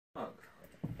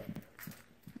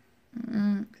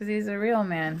Because he's a real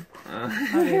man,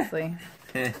 obviously.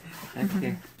 Okay.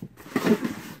 What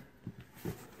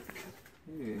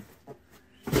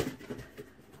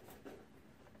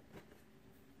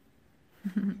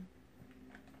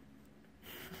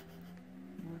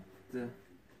the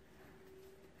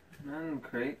man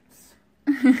crates?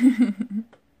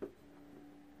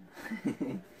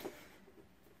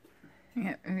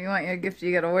 Yeah, if you want your gift,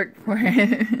 you gotta work for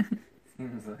it.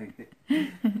 Seems like it.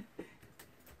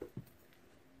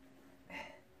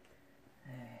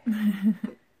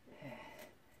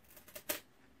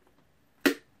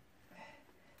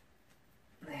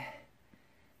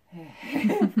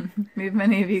 Maybe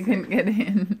many of you couldn't get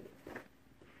in.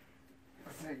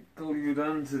 It's like glued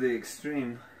on to the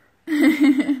extreme.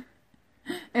 It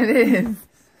is.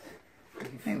 I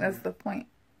think that's the point.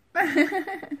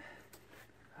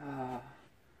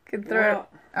 Could throw it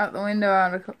out the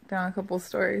window down a couple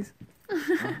stories.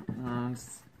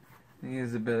 He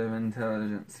has a bit of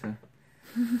intelligence. So.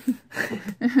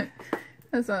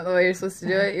 That's not the way you're supposed to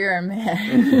do it. You're a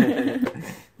man.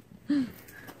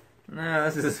 No,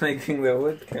 this is making the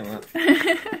wood come up.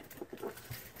 But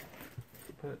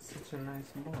it's such a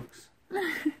nice box.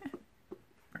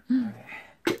 Okay.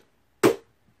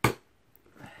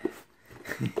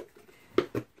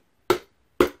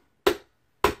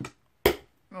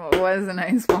 Well, it was a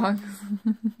nice box.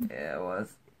 Yeah, it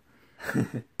was.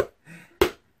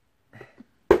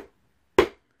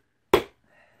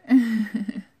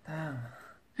 Damn.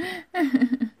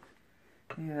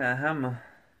 Yeah, a hammer.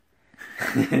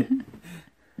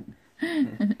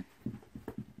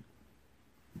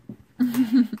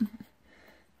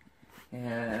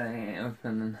 Yeah, that ain't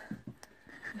opening.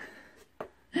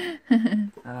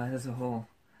 Ah, there's a hole.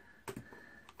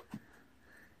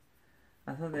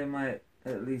 I thought they might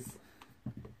at least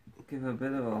give a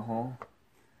bit of a hole.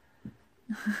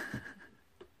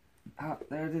 Ah,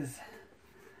 there it is.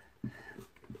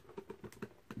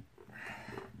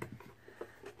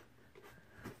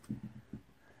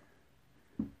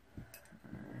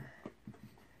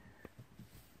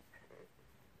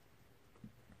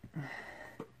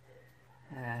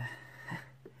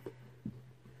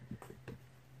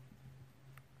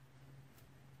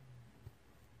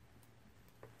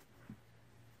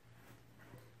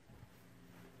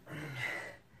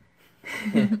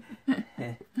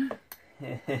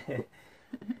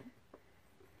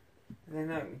 They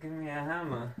not give me a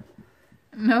hammer.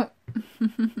 Nope.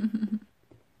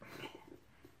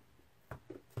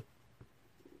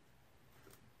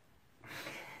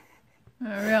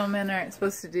 Real men aren't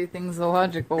supposed to do things the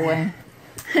logical way.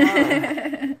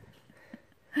 I'm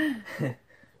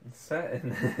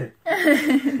sweating.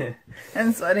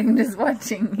 I'm sweating just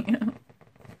watching you.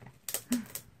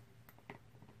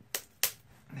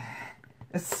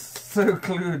 It's so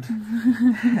glued.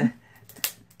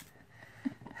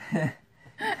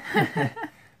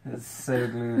 It's so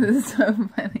glued. This is so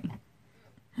funny.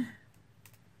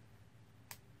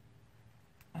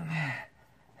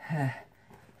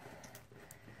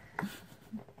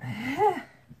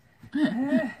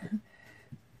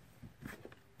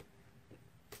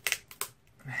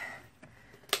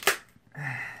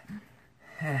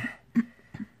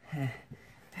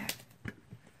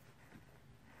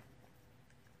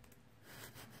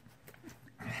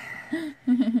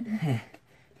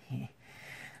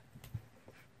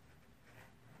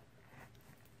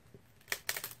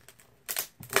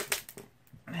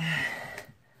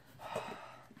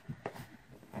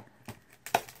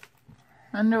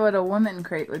 I wonder what a woman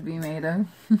crate would be made of.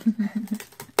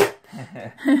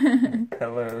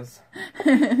 Pillows.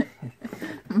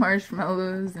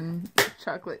 Marshmallows and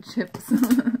chocolate chips.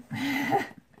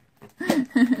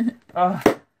 Oh,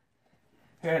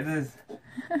 here it is.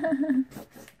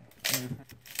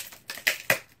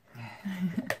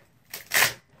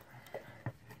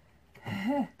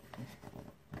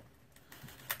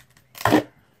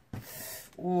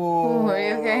 Ooh, are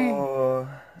you okay?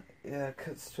 Yeah,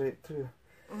 cut straight through.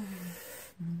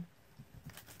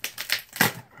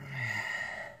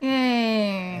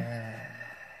 Yay!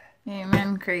 Yay,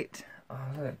 man crate. Oh,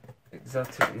 look.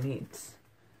 Exotic Meats.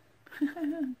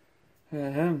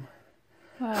 Yeah, him.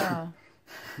 Wow.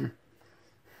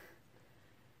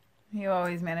 You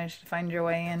always manage to find your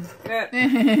way in. Yeah.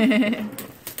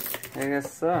 I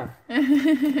guess so.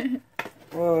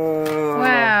 Whoa.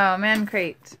 Wow, man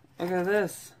crate. Look at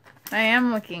this. I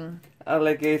am looking.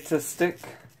 Alligator stick.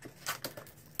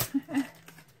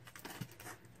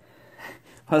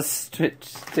 Ostrich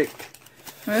stick.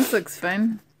 This looks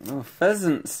fun. Oh,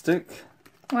 pheasant stick.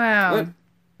 Wow. Look,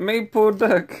 maple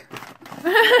duck.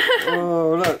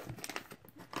 Oh, look.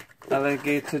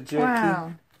 Alligator jerky.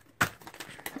 Wow.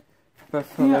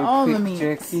 Buffalo the pig meats.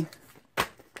 jerky.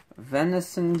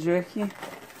 Venison jerky.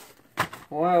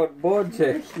 Wild boar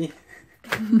jerky.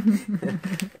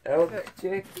 Elk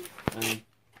jerky. And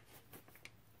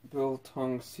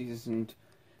Biltong seasoned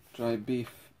dry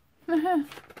beef. And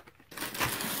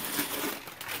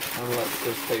lots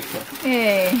of paper.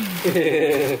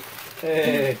 Yay.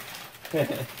 Hey.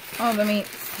 All the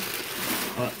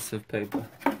meats. Lots of paper.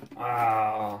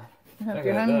 Ah. If Look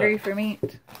you're at hungry that. for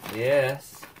meat,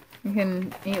 Yes. you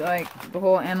can eat like the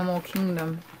whole animal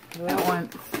kingdom at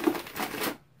once.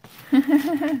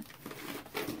 That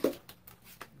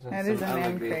is a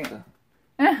man crate.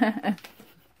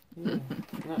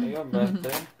 Not your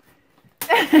birthday.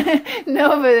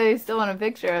 No, but I still want a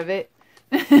picture of it.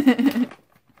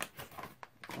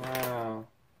 Wow.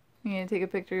 You gonna take a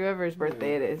picture of whoever's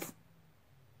birthday it is.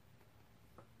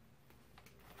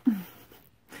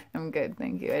 I'm good,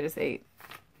 thank you. I just ate.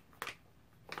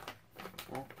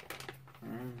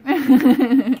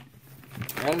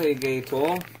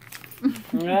 Alligator.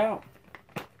 Yeah.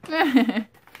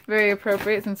 Very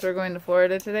appropriate since we're going to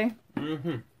Florida today.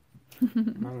 Man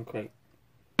crate.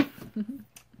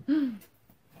 You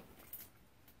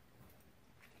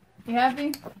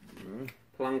happy?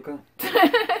 Plunker.